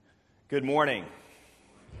Good morning.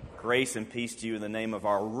 Grace and peace to you in the name of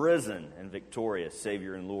our risen and victorious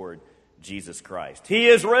Savior and Lord, Jesus Christ. He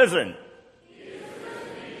is risen. He is risen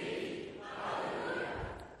indeed. Hallelujah.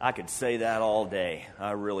 I could say that all day.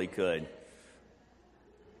 I really could.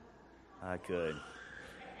 I could.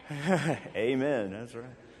 Amen. That's right.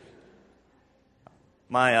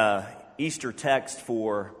 My Easter text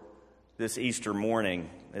for this Easter morning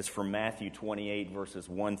is from Matthew 28, verses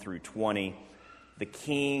 1 through 20. The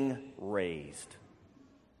King raised.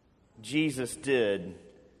 Jesus did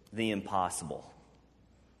the impossible.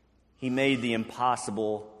 He made the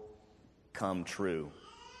impossible come true.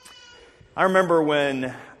 I remember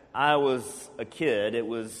when I was a kid, it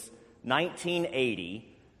was 1980.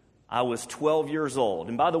 I was 12 years old.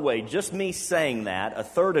 And by the way, just me saying that, a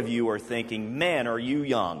third of you are thinking, man, are you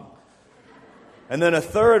young? And then a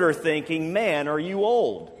third are thinking, man, are you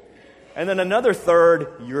old? And then another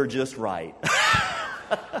third, you're just right.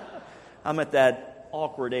 I'm at that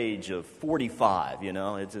awkward age of 45,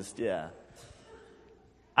 it's just, yeah.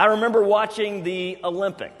 I remember watching the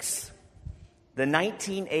Olympics, the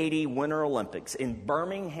 1980 Winter Olympics in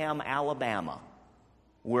Birmingham, Alabama,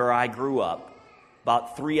 where I grew up,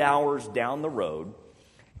 about 3 hours down the road.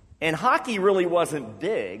 And hockey really wasn't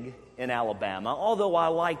big in Alabama, although I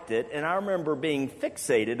liked it, and I remember being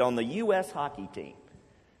fixated on the U.S. hockey team.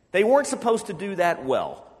 They weren't supposed to do that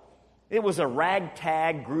well. It was a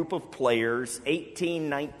ragtag group of players, 18,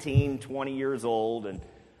 19, 20 years old,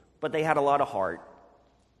 but they had a lot of heart.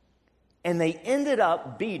 And they ended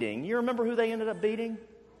up beating, you remember who they ended up beating?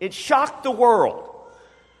 It shocked the world.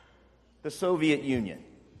 The Soviet Union.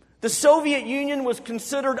 The Soviet Union was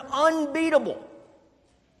considered unbeatable.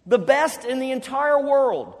 The best in the entire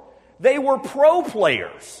world. They were pro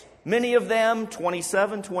players. Many of them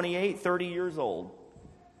 27, 28, 30 years old.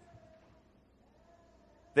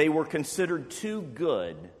 They were considered too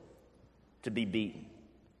good to be beaten.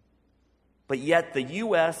 But yet the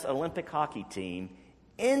U.S. Olympic hockey team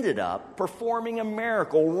ended up performing a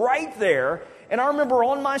miracle right there. And I remember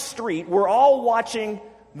on my street, we're all watching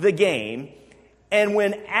the game. And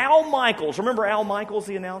when Al Michaels, remember Al Michaels,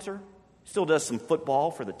 the announcer? Still does some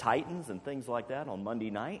football for the Titans and things like that on Monday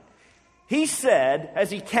night. He said, as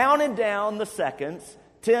he counted down the seconds,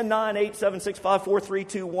 10, 9, 8, 7, 6, 5, 4, 3,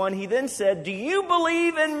 2, 1. He then said, do you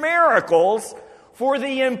believe in miracles? For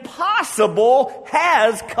the impossible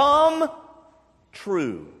has come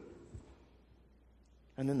true.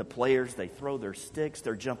 And then the players, they throw their sticks.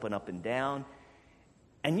 They're jumping up and down.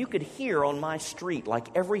 And you could hear on my street,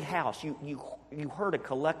 like every house, you heard a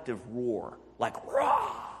collective roar. Like,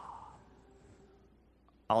 rah!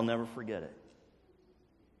 I'll never forget it.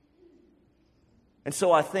 And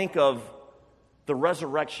so I think of the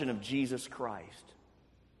resurrection of Jesus Christ.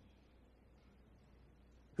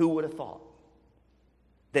 Who would have thought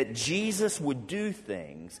that Jesus would do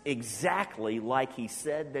things exactly like he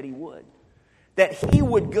said that he would? That he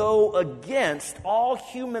would go against all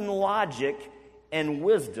human logic and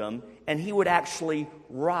wisdom, and he would actually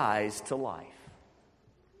rise to life.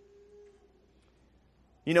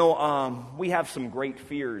 We have some great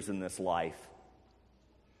fears in this life.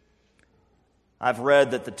 I've read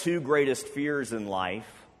that the two greatest fears in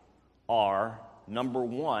life are, number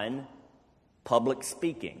one, public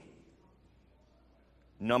speaking.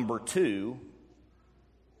 Number two,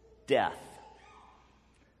 death.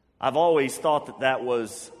 I've always thought that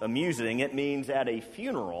was amusing. It means at a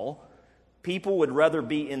funeral, people would rather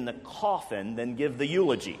be in the coffin than give the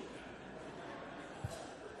eulogy.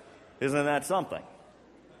 Isn't that something?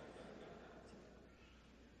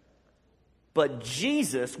 But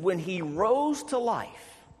Jesus, when he rose to life,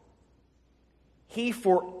 he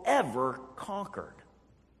forever conquered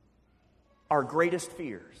our greatest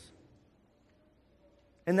fears.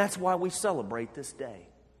 And that's why we celebrate this day.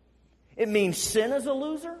 It means sin is a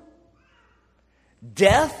loser.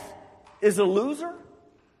 Death is a loser.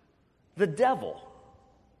 The devil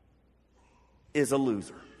is a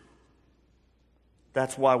loser.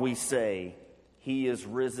 That's why we say, he is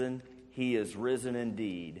risen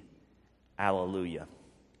indeed. Hallelujah.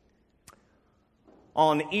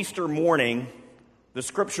 On Easter morning, the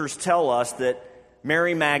scriptures tell us that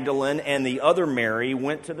Mary Magdalene and the other Mary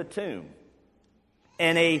went to the tomb.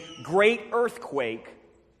 And a great earthquake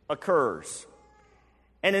occurs.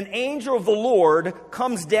 And an angel of the Lord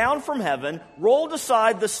comes down from heaven, rolled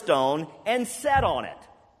aside the stone, and sat on it.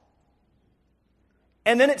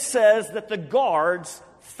 And then it says that the guards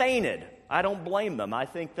fainted. I don't blame them. I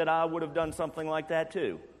think that I would have done something like that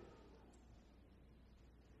too.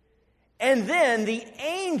 And then the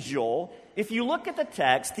angel, if you look at the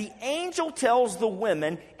text, the angel tells the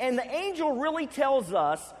women, and the angel really tells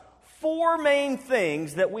us 4 main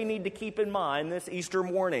things that we need to keep in mind this Easter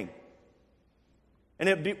morning. And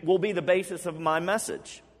it will be the basis of my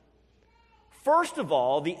message. First of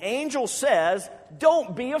all, the angel says,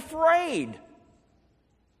 don't be afraid.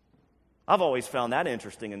 I've always found that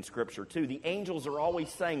interesting in Scripture too. The angels are always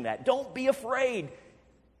saying that. Don't be afraid.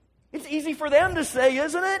 It's easy for them to say,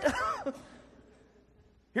 isn't it?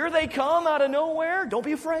 Here they come out of nowhere. Don't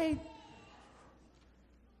be afraid.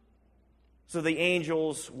 So the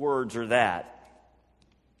angel's words are that.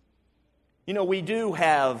 You know, we do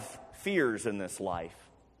have fears in this life.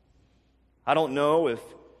 I don't know if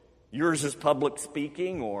yours is public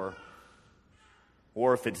speaking or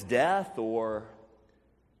if it's death or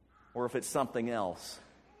if it's something else.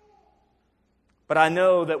 But I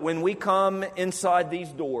know that when we come inside these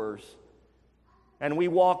doors and we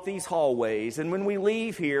walk these hallways and when we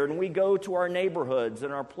leave here and we go to our neighborhoods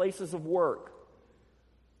and our places of work,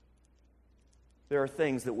 there are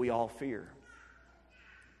things that we all fear.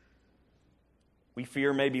 We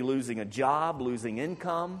fear maybe losing a job, losing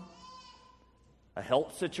income, a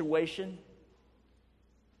health situation.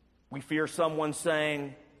 We fear someone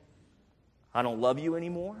saying, I don't love you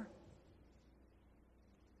anymore.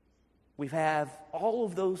 We have all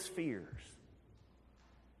of those fears.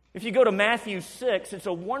 If you go to Matthew 6, it's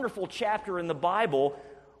a wonderful chapter in the Bible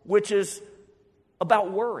which is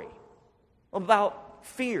about worry, about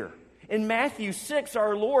fear. In Matthew 6,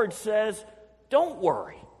 our Lord says, don't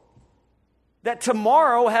worry. That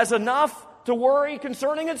tomorrow has enough to worry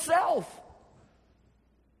concerning itself.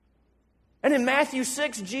 And in Matthew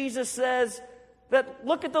 6, Jesus says that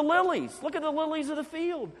look at the lilies. Look at the lilies of the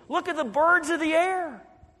field. Look at the birds of the air.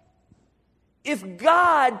 If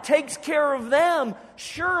God takes care of them,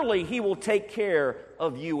 surely He will take care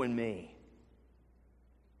of you and me.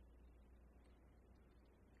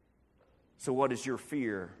 So what is your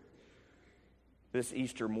fear this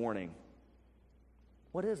Easter morning?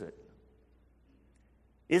 What is it?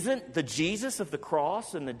 Isn't the Jesus of the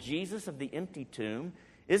cross and the Jesus of the empty tomb,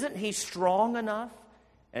 isn't He strong enough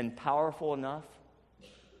and powerful enough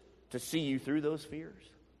to see you through those fears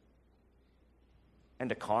and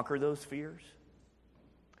to conquer those fears?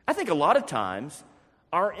 I think a lot of times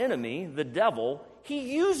our enemy, the devil,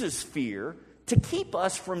 he uses fear to keep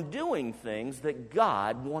us from doing things that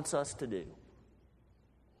God wants us to do.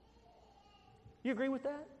 You agree with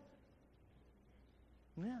that?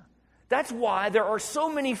 Yeah. That's why there are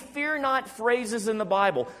so many fear not phrases in the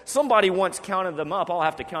Bible. Somebody once counted them up. I'll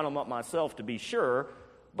have to count them up myself to be sure.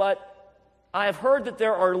 But I have heard that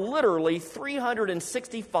there are literally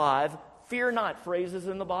 365 fear not phrases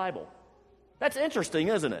in the Bible. That's interesting,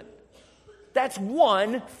 isn't it? That's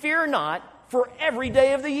one fear not for every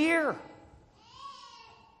day of the year.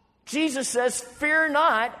 Jesus says, fear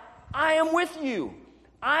not, I am with you.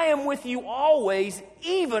 I am with you always,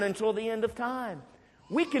 even until the end of time.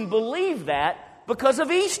 We can believe that because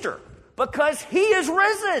of Easter, because He is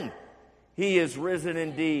risen. He is risen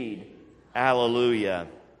indeed. Hallelujah.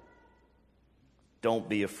 Don't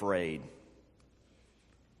be afraid.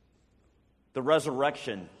 The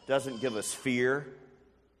resurrection doesn't give us fear.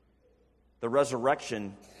 The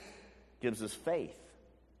resurrection gives us faith.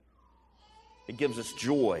 It gives us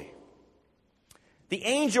joy. The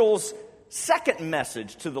angel's second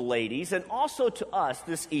message to the ladies and also to us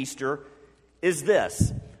this Easter is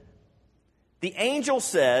this. The angel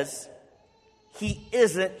says, He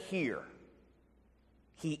isn't here.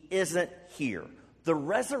 He isn't here. The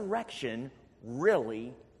resurrection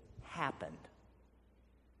really happened.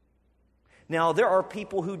 Now, there are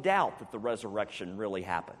people who doubt that the resurrection really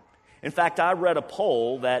happened. In fact, I read a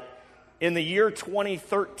poll that in the year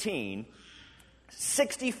 2013,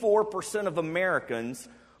 64% of Americans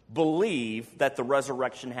believe that the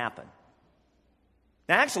resurrection happened.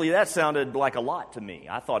 Now, actually, that sounded like a lot to me.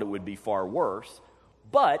 I thought it would be far worse.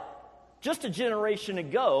 But just a generation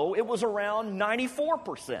ago, it was around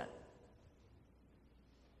 94%.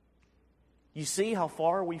 You see how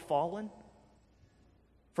far we've fallen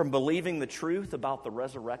from believing the truth about the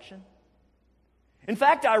resurrection? In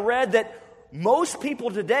fact, I read that most people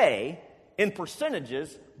today, in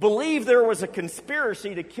percentages, believe there was a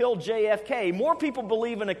conspiracy to kill JFK. More people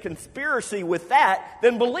believe in a conspiracy with that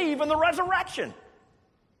than believe in the resurrection.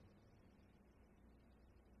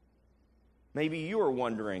 Maybe you are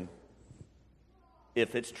wondering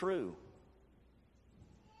if it's true.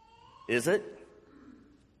 Is it?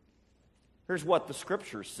 Here's what the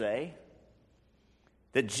Scriptures say.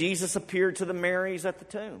 That Jesus appeared to the Marys at the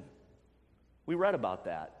tomb. We read about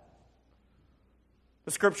that.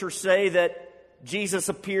 The Scriptures say that Jesus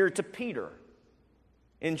appeared to Peter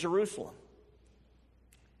in Jerusalem.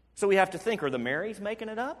 So we have to think, are the Marys making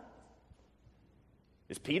it up?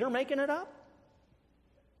 Is Peter making it up?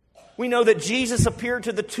 We know that Jesus appeared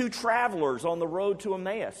to the two travelers on the road to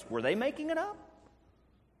Emmaus. Were they making it up?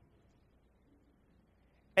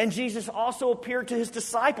 And Jesus also appeared to his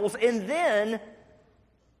disciples, and then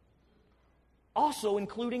also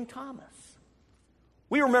including Thomas.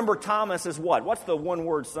 We remember Thomas as what? What's the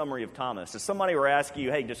one-word summary of Thomas? If somebody were asking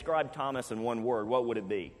you, hey, describe Thomas in one word, what would it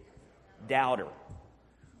be? Doubter.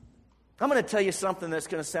 I'm going to tell you something that's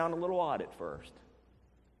going to sound a little odd at first.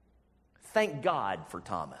 Thank God for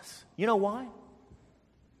Thomas. You know why?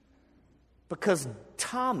 Because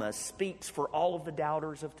Thomas speaks for all of the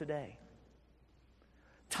doubters of today.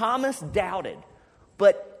 Thomas doubted,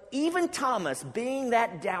 but even Thomas, being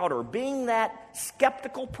that doubter, being that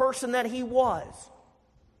skeptical person that he was,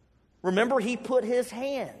 remember, he put his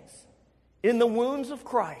hands in the wounds of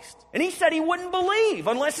Christ, and he said he wouldn't believe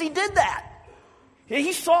unless he did that.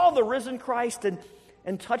 He saw the risen Christ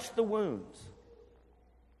and touched the wounds.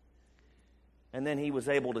 And then he was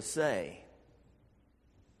able to say,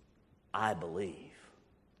 I believe.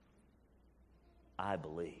 I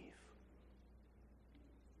believe.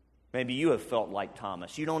 Maybe you have felt like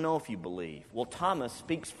Thomas. You don't know if you believe. Well, Thomas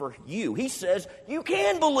speaks for you. He says, you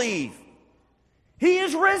can believe. He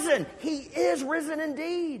is risen. He is risen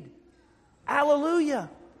indeed. Hallelujah.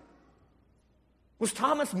 Was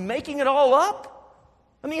Thomas making it all up?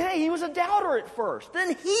 I mean, hey, he was a doubter at first.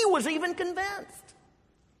 Then he was even convinced.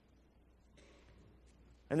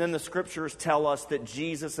 And then the scriptures tell us that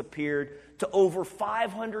Jesus appeared to over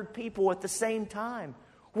 500 people at the same time.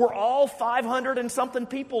 Were all 500 and something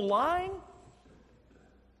people lying?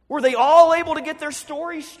 Were they all able to get their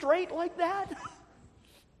story straight like that?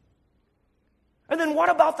 And then what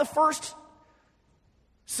about the first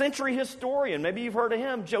century historian? Maybe you've heard of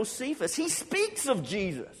him, Josephus. He speaks of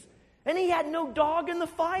Jesus, and he had no dog in the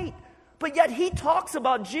fight. But yet he talks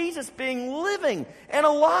about Jesus being living and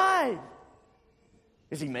alive.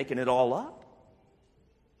 Is he making it all up?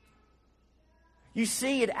 You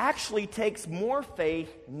see, it actually takes more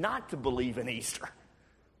faith not to believe in Easter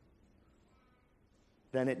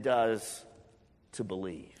than it does to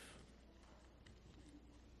believe.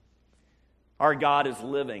 Our God is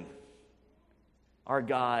living. Our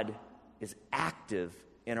God is active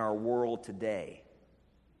in our world today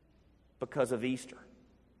because of Easter.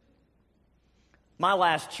 My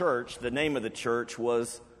last church, the name of the church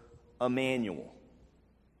was Emmanuel.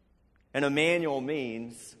 And Emmanuel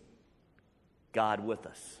means God with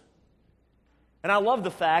us. And I love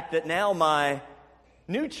the fact that now my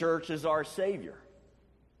new church is our Savior.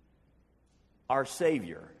 Our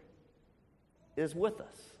Savior is with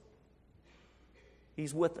us.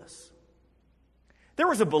 He's with us. There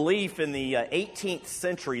was a belief in the 18th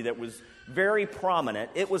century that was very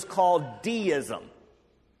prominent. It was called deism.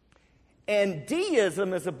 And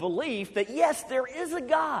deism is a belief that, yes, there is a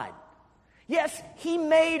God. Yes, He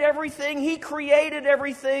made everything, He created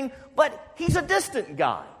everything, but He's a distant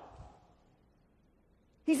God.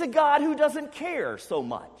 He's a God who doesn't care so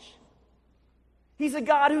much. He's a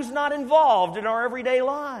God who's not involved in our everyday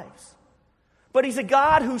lives. But He's a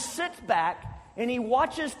God who sits back and He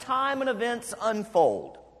watches time and events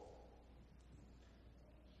unfold.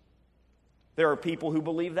 There are people who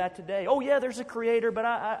believe that today. Oh yeah, there's a creator, but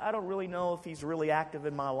I don't really know if He's really active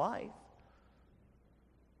in my life.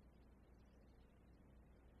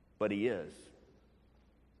 But He is.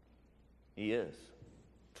 He is.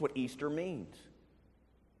 That's what Easter means.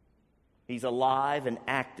 He's alive and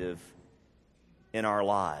active in our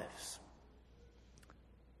lives.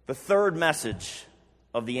 The third message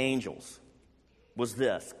of the angels was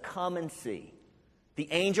this: come and see. The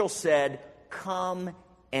angel said, come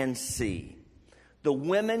and see. The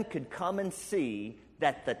women could come and see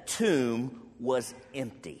that the tomb was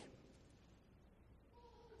empty.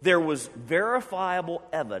 There was verifiable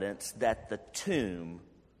evidence that the tomb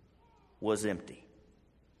was empty.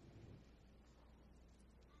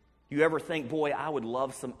 You ever think, boy, I would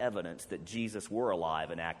love some evidence that Jesus were alive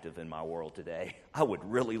and active in my world today? I would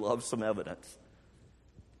really love some evidence.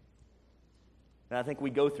 And I think we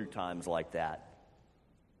go through times like that.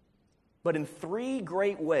 But in three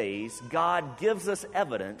great ways, God gives us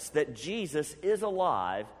evidence that Jesus is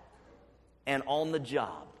alive and on the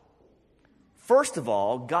job. First of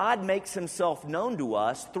all, God makes Himself known to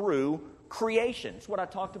us through creation. It's what I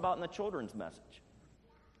talked about in the children's message.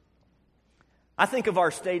 I think of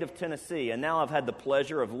our state of Tennessee, and now I've had the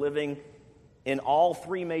pleasure of living in all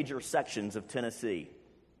three major sections of Tennessee.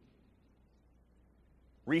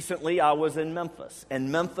 Recently, I was in Memphis,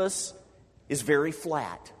 and Memphis is very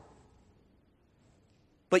flat.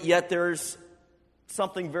 But yet there's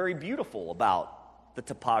something very beautiful about the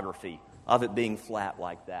topography of it being flat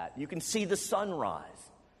like that. You can see the sunrise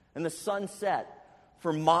and the sunset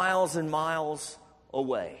for miles and miles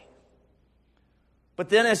away. But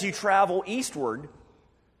then as you travel eastward,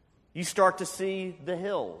 you start to see the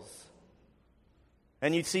hills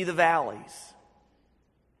and you see the valleys.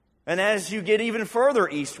 And as you get even further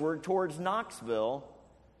eastward towards Knoxville,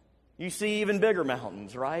 you see even bigger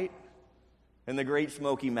mountains, right? In the Great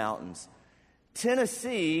Smoky Mountains.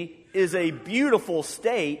 Tennessee is a beautiful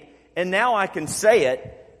state, and now I can say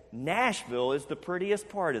it, Nashville is the prettiest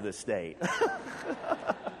part of the state.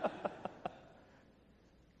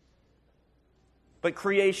 But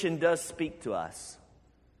creation does speak to us.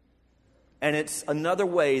 And it's another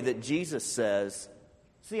way that Jesus says,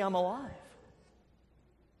 see, I'm alive.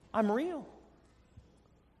 I'm real.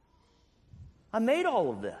 I made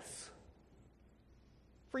all of this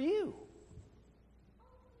for you.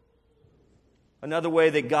 Another way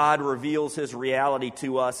that God reveals His reality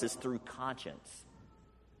to us is through conscience.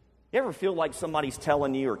 You ever feel like somebody's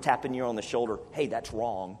telling you or tapping you on the shoulder, hey, that's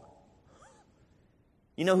wrong?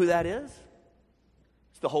 You know who that is?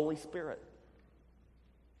 It's the Holy Spirit.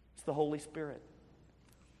 It's the Holy Spirit.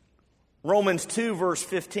 Romans 2 verse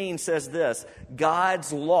 15 says this,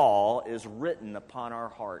 God's law is written upon our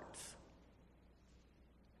hearts.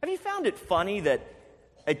 Have you found it funny that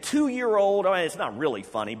a 2-year-old, I mean, it's not really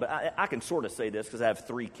funny, but I can sort of say this because I have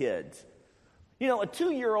 3 kids. You know, a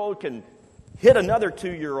 2-year-old can hit another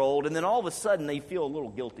 2-year-old, and then all of a sudden they feel a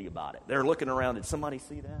little guilty about it. They're looking around, did somebody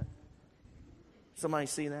see that? Somebody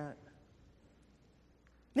see that?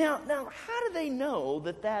 Now, how do they know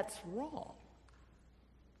that that's wrong?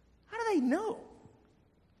 How do they know?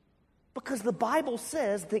 Because the Bible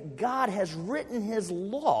says that God has written His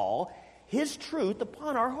law, His truth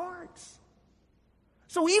upon our hearts.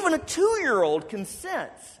 So even a 2-year-old can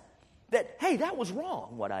sense that, hey, that was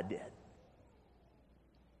wrong, what I did.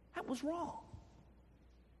 That was wrong.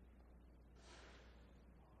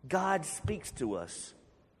 God speaks to us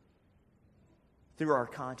through our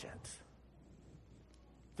conscience,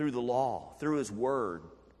 through the law, through His Word,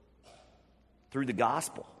 through the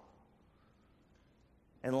gospel.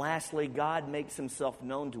 And lastly, God makes Himself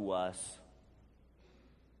known to us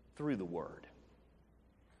through the Word.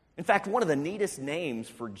 In fact, one of the neatest names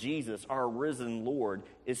for Jesus, our risen Lord,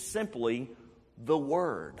 is simply the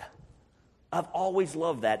Word. I've always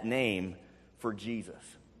loved that name for Jesus.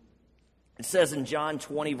 It says in John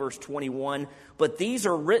 20, verse 21, but these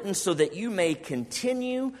are written so that you may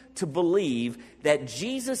continue to believe that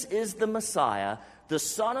Jesus is the Messiah, the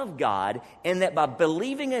Son of God, and that by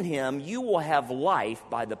believing in Him, you will have life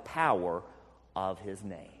by the power of His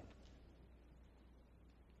name.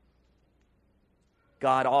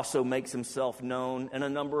 God also makes Himself known in a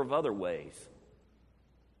number of other ways.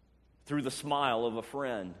 Through the smile of a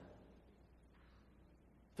friend.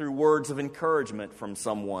 Through words of encouragement from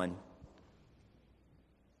someone.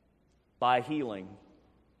 By healing.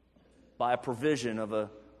 By a provision of a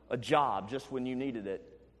job just when you needed it.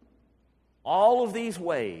 All of these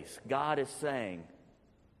ways, God is saying,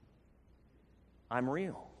 I'm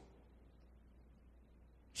real.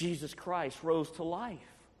 Jesus Christ rose to life.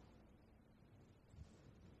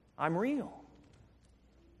 I'm real.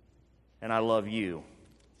 And I love you.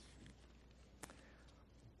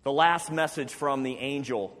 The last message from the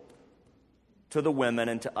angel to the women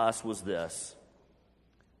and to us was this.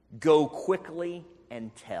 Go quickly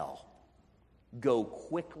and tell. Go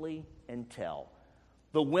quickly and tell.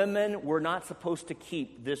 The women were not supposed to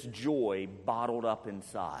keep this joy bottled up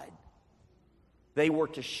inside. They were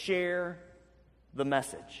to share the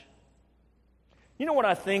message. You know what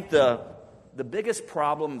I think the biggest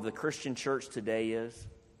problem of the Christian church today is?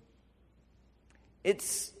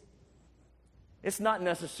 It's not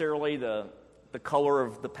necessarily the color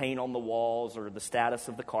of the paint on the walls or the status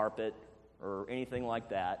of the carpet or anything like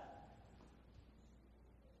that.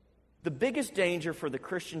 The biggest danger for the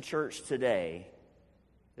Christian church today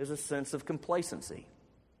is a sense of complacency.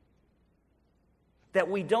 That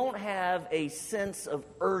we don't have a sense of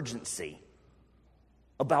urgency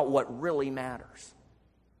about what really matters.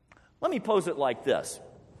 Let me pose it like this.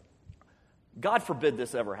 God forbid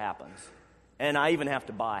this ever happens. And I even have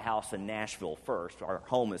to buy a house in Nashville first. Our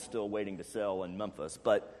home is still waiting to sell in Memphis.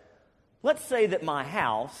 But let's say that my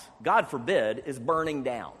house, God forbid, is burning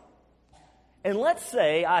down. And let's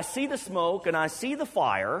say I see the smoke and I see the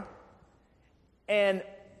fire, and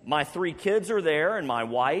my 3 kids are there and my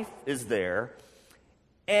wife is there.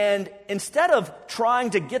 And instead of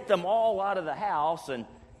trying to get them all out of the house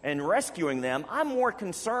and rescuing them, I'm more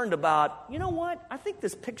concerned about, you know what? I think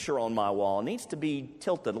this picture on my wall needs to be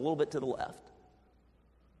tilted a little bit to the left.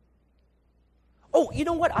 Oh, you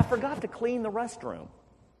know what? I forgot to clean the restroom.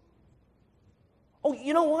 Oh,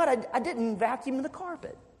 you know what? I didn't vacuum the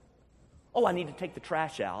carpet. Oh, I need to take the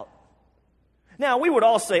trash out. Now, we would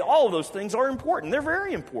all say all of those things are important. They're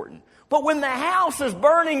very important. But when the house is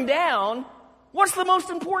burning down, what's the most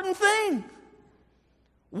important thing?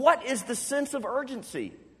 What is the sense of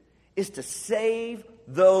urgency? Is to save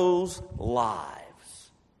those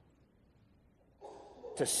lives.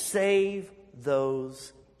 To save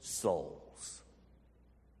those souls.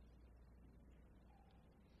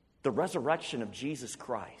 The resurrection of Jesus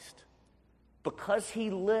Christ, because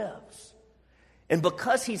He lives, and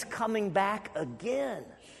because He's coming back again,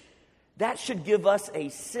 that should give us a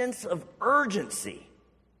sense of urgency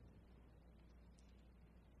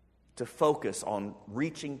to focus on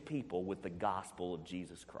reaching people with the gospel of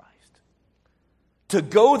Jesus Christ. To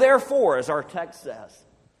go, therefore, as our text says,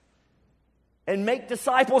 and make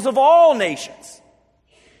disciples of all nations,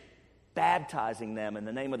 baptizing them in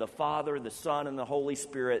the name of the Father, the Son, and the Holy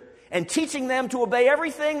Spirit, and teaching them to obey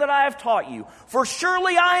everything that I have taught you. For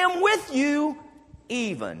surely I am with you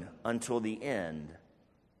even until the end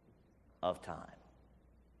of time.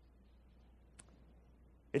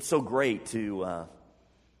 It's so great to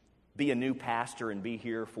be a new pastor and be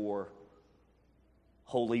here for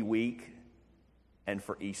Holy Week and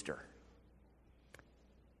for Easter.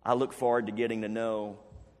 I look forward to getting to know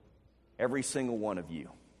every single one of you.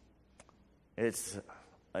 It's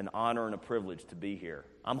an honor and a privilege to be here.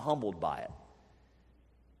 I'm humbled by it.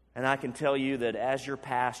 And I can tell you that as your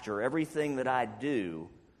pastor, everything that I do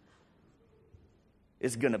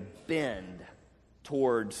is going to bend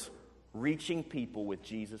towards reaching people with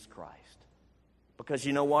Jesus Christ. Because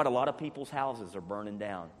you know what? A lot of people's houses are burning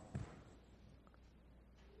down.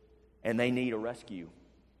 And they need a rescue.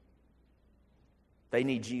 They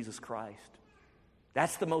need Jesus Christ.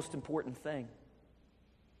 That's the most important thing.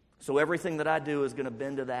 So everything that I do is going to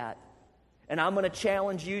bend to that. And I'm going to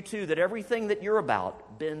challenge you too, that everything that you're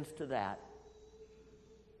about bends to that.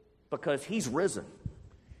 Because He's risen.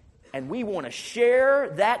 And we want to share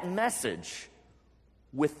that message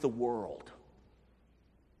with the world.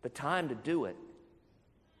 The time to do it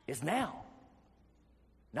is now.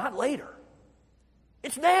 Not later.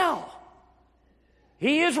 It's now.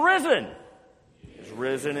 He is risen. He is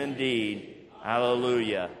risen indeed.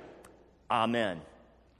 Hallelujah. Amen.